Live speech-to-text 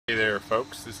Hey there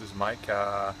folks, this is Mike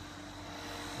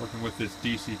working with this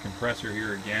DC compressor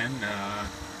here again.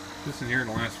 Just in here in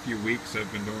the last few weeks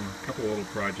I've been doing a couple little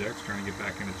projects trying to get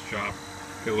back into the shop,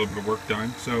 get a little bit of work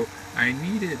done. So I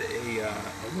needed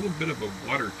a little bit of a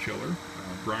water chiller,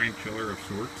 a brine chiller of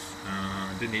sorts.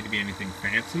 Didn't need to be anything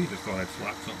fancy, just thought I'd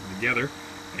slap something together.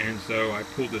 And so I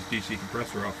pulled this DC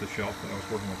compressor off the shelf that I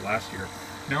was working with last year.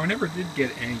 Now I never did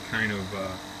get any kind of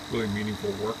really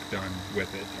meaningful work done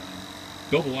with it.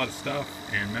 Built a lot of stuff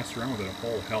and messed around with it a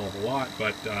whole hell of a lot,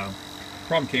 but the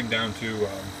problem came down to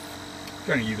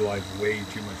trying to utilize way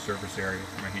too much surface area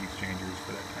for my heat exchangers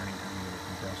for that tiny little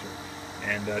compressor.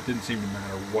 And it didn't seem to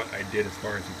matter what I did as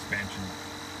far as expansion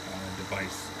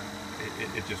device,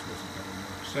 it just wasn't going to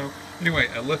work. So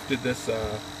anyway, I lifted this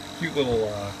cute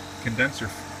little condenser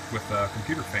with a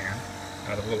computer fan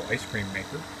out of a little ice cream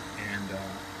maker, and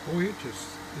boy,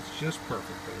 it's just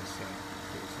perfect for this size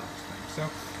thing. So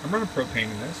I'm running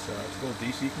propane in this. It's a little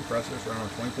DC compressor. It's running on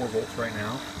 24 volts right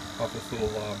now off this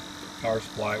little power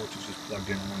supply, which is just plugged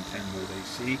in 110 volt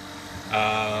AC.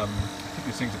 I think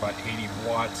this thing's about 80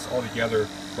 watts altogether.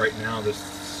 Right now,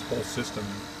 this whole system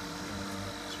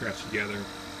stretched together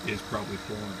is probably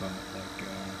pulling about like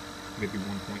maybe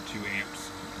 1.2 amps,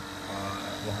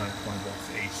 120 volts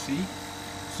AC.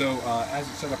 So as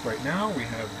it's set up right now, we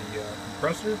have the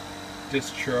compressor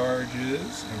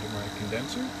discharges into my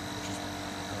condenser, which is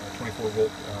 24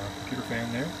 volt computer fan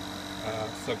there.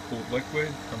 Subcooled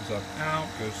liquid comes up out,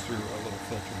 goes through a little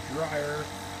filter dryer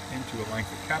into a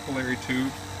length of capillary tube,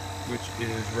 which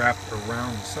is wrapped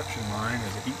around the suction line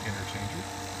as a heat interchanger.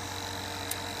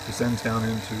 Descends down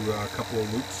into a couple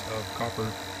of loops of copper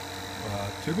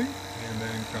tubing, and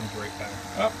then comes right back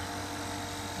up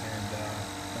and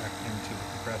back into the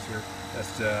compressor.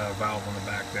 That's the valve on the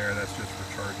back there. That's just for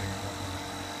charging and whatnot.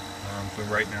 So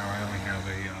right now I only have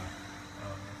a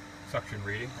suction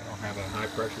reading. I don't have a high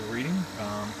pressure reading.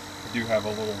 I do have a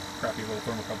little crappy little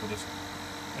thermocouple just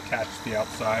attached to the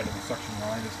outside of the suction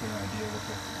line just to get an idea what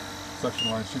the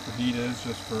suction line superheat is,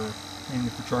 just for mainly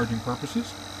for charging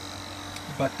purposes.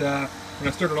 But when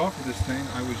I started off with this thing,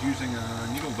 I was using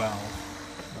a needle valve.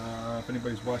 If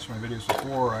anybody's watched my videos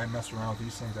before, I messed around with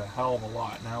these things a hell of a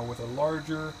lot. Now with a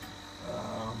larger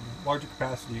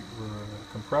capacity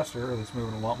compressor that's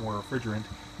moving a lot more refrigerant,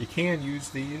 you can use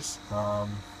these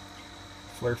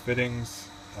flare fittings.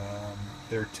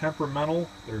 They're temperamental.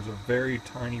 There's a very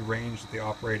tiny range that they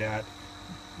operate at,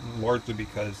 largely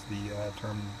because the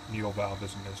term needle valve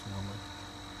is a misnomer.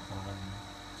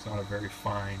 It's not a very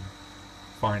fine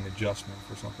adjustment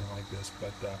for something like this,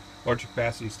 but large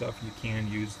capacity stuff, you can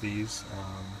use these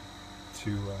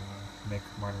to make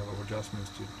minor little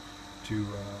adjustments to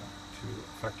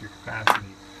affect your capacity.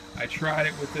 I tried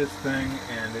it with this thing,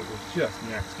 and it was just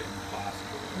next to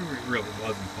impossible. It really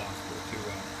was impossible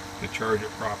to charge it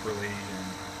properly,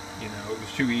 and it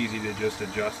was too easy to just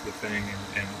adjust the thing,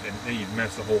 and then you'd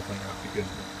mess the whole thing up, because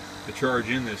the charge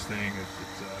in this thing is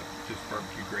just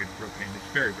barbecue grade propane.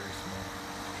 It's very, very small.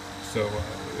 So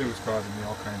it was causing me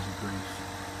all kinds of grief.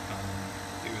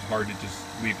 It was hard to just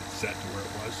leave it set to where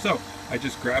it was. So I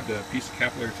just grabbed a piece of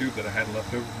capillary tube that I had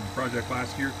left over from the project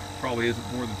last year, probably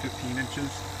isn't more than 15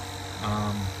 inches,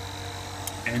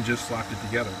 and just slapped it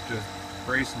together. Just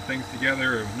braced some things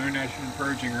together. There was no nitrogen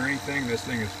purging or anything. This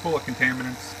thing is full of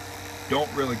contaminants.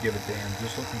 Don't really give a damn.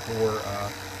 Just looking for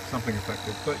something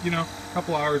effective. But a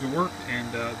couple hours of work, and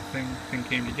the thing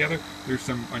came together. There's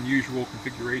some unusual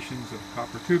configurations of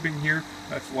copper tubing here.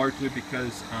 That's largely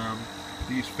because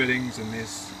these fittings and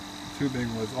this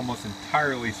tubing was almost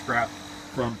entirely scrapped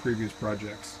from previous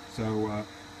projects. So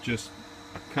just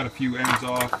cut a few ends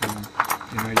off,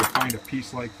 and you find a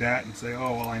piece like that and say,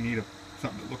 oh well, I need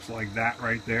something that looks like that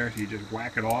right there. So you just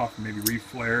whack it off, and maybe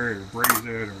reflare it or braze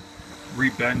it or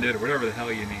rebend it or whatever the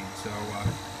hell you need. So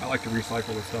I like to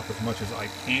recycle this stuff as much as I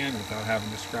can without having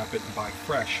to scrap it and buy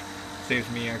fresh. Saves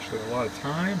me actually a lot of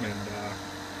time,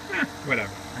 and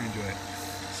whatever, I enjoy it.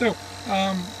 So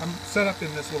I'm set up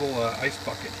in this little ice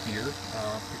bucket here.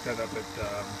 Picked that up at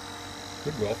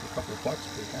Goodwill for a couple of bucks.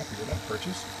 Pretty happy with that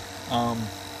purchase.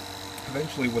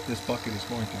 Eventually what this bucket is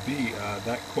going to be,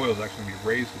 that coil is actually going to be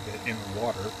raised a bit in the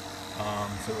water.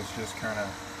 So it's just kind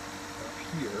of up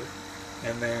here,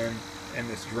 and then in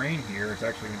this drain here is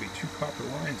actually going to be two copper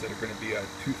lines that are going to be a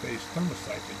two-phase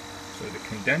thermosiphon. So the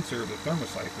condenser of the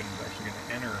thermosiphon is actually going to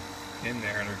enter in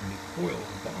there, and there's going to be coil at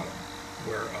the bottom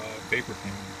where vapor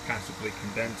can passively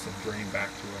condense and drain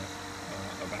back to a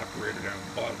evaporator down at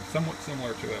the bottom. Somewhat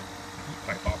similar to a heat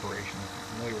pipe operation, if you're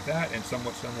familiar with that, and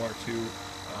somewhat similar to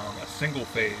a single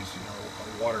phase,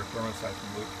 a water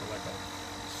thermosiphon loop for like a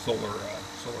solar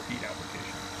heat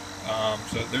application.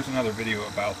 So there's another video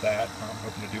about that. I'm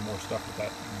hoping to do more stuff with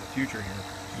that in the future here.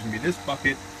 There's going to be this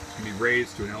bucket. It's going to be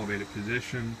raised to an elevated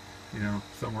position, you know,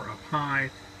 somewhere up high.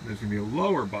 And there's going to be a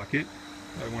lower bucket,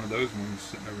 like one of those ones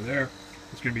sitting over there.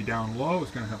 It's going to be down low.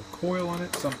 It's going to have a coil on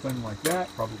it, something like that,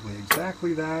 probably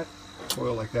exactly that.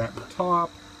 Coil like that on the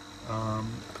top. I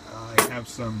have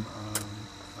some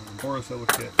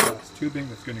borosilicate glass tubing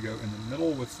that's going to go in the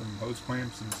middle with some hose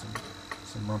clamps and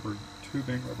some rubber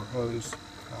tubing, rubber hose,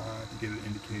 to get an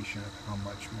indication of how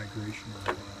much migration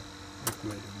of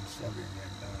liquid and slugging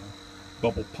and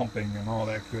bubble pumping and all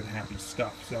that good happy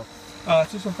stuff. So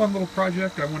it's just a fun little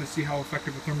project. I want to see how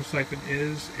effective a thermosiphon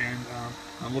is, and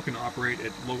I'm looking to operate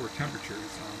at lower temperatures.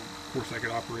 Of course, I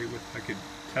could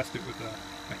test it with a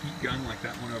heat gun like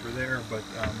that one over there, but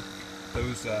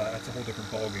that's a whole different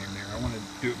ball game there. I want to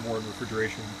do it more in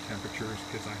refrigeration temperatures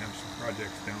because I have some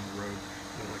projects down the road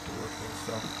that I like to work with.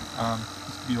 So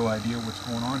just to give you an idea of what's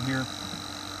going on here.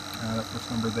 That first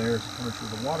number there is the temperature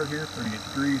of the water here, 38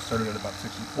 degrees. Started at about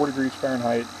 64 degrees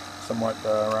Fahrenheit, somewhat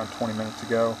around 20 minutes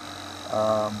ago.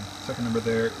 Second number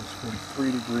there is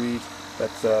 43 degrees.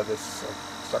 That's this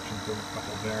suction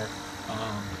thermocouple there.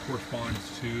 Corresponds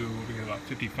to, we got about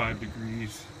 55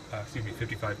 degrees,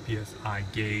 55 psi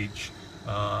gauge,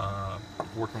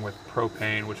 working with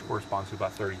propane, which corresponds to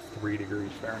about 33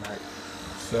 degrees Fahrenheit.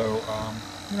 So,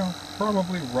 you know,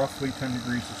 probably roughly 10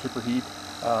 degrees to superheat.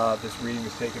 This reading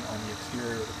is taken on the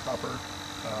exterior of the copper.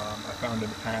 I found in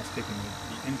the past taking the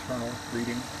internal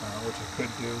reading, which I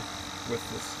could do with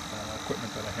this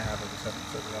equipment that I have. I just haven't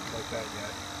set it up like that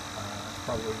yet.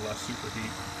 Probably less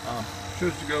superheat.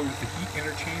 Chose to go with the heat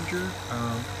interchanger,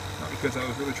 not because I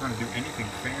was really trying to do anything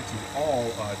fancy at all.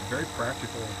 It's very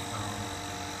practical,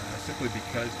 simply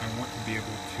because I want to be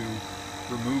able to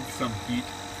remove some heat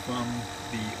from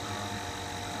the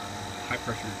high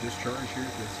pressure discharge here,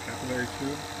 this capillary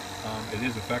tube. It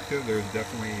is effective. There's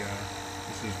definitely,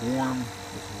 this is warm,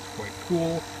 this is quite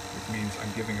cool, which means I'm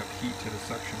giving up heat to the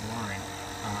suction line.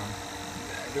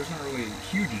 There's not really a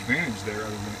huge advantage there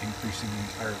other than increasing the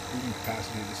entire cooling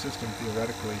capacity of the system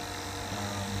theoretically.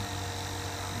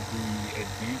 The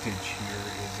advantage here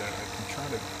is that I can try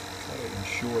to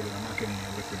ensure that I'm not getting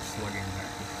any liquid slugging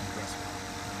back to the compressor.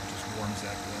 It just warms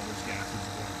that those gases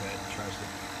a little bit and tries to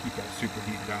keep that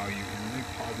superheat value in a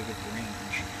positive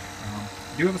range.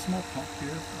 I do have a small pump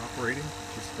here operating,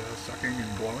 just sucking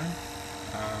and blowing.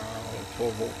 A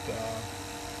 12 volt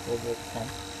pump.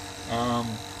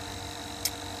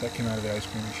 That came out of the ice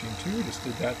cream machine too. Just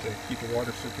did that to keep the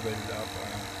water circulated up.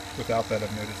 Without that,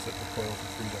 I've noticed that the coils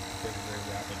will freeze up very, very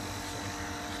rapidly, so it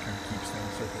just kind of keeps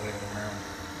things circulated around.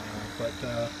 But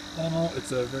all in all, it's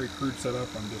a very crude setup.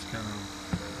 I'm just kind of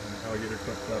alligator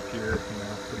clipped up here, you know,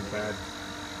 pretty bad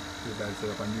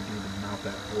setup. I need to mount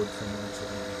that board somewhere so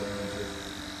I don't damage it.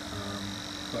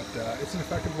 But it's an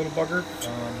effective little bugger.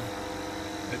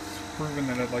 It's proven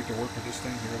that I'd like to work with this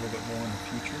thing here a little bit more in the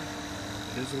future.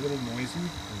 It is a little noisy,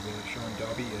 as Sean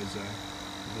Dobby has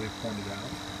really pointed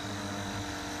out.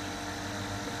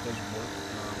 It does work.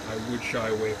 I would shy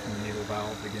away from the needle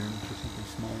valve again for something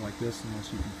small like this,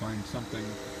 unless you can find something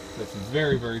that's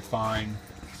very, very fine,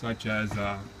 such as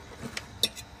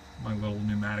my little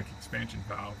pneumatic expansion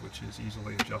valve, which is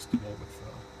easily adjustable with a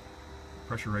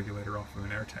pressure regulator off of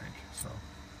an air tank. So,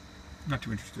 not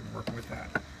too interested in working with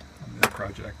that on this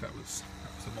project. That was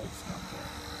some old stuff there.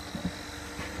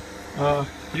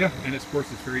 Yeah, and of course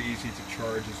it's very easy to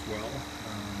charge as well.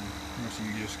 So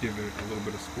you just give it a little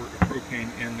bit of squirt of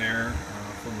propane in there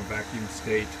from a vacuum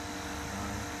state,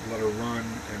 let her run,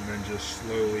 and then just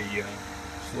slowly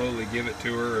give it to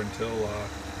her until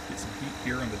get some heat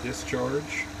here on the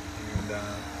discharge, and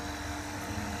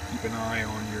keep an eye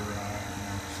on your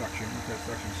suction. If that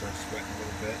suction starts sweating a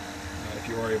little bit, if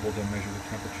you are able to measure the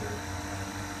temperature,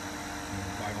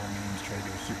 by all means try to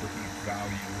do a superheat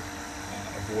value.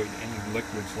 Avoid any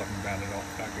liquid slugging back at all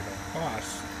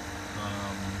costs.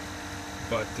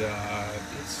 But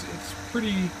it's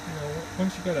pretty, you know,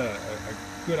 once you got a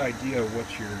good idea of what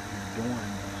you're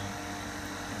doing,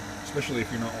 especially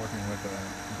if you're not working with a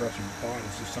compressor pod,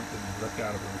 it's just something ripped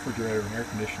out of a refrigerator and air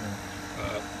conditioner.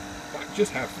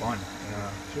 Just have fun.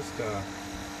 Just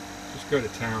go to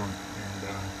town and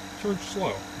charge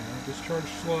slow. Just charge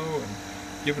slow and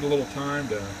give it a little time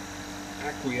to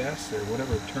acquiesce, or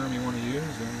whatever term you want to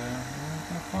use, and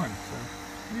have fun. So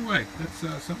anyway, that's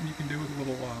something you can do with a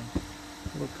little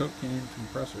coke can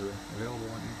compressor available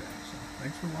on eBay. So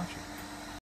thanks for watching.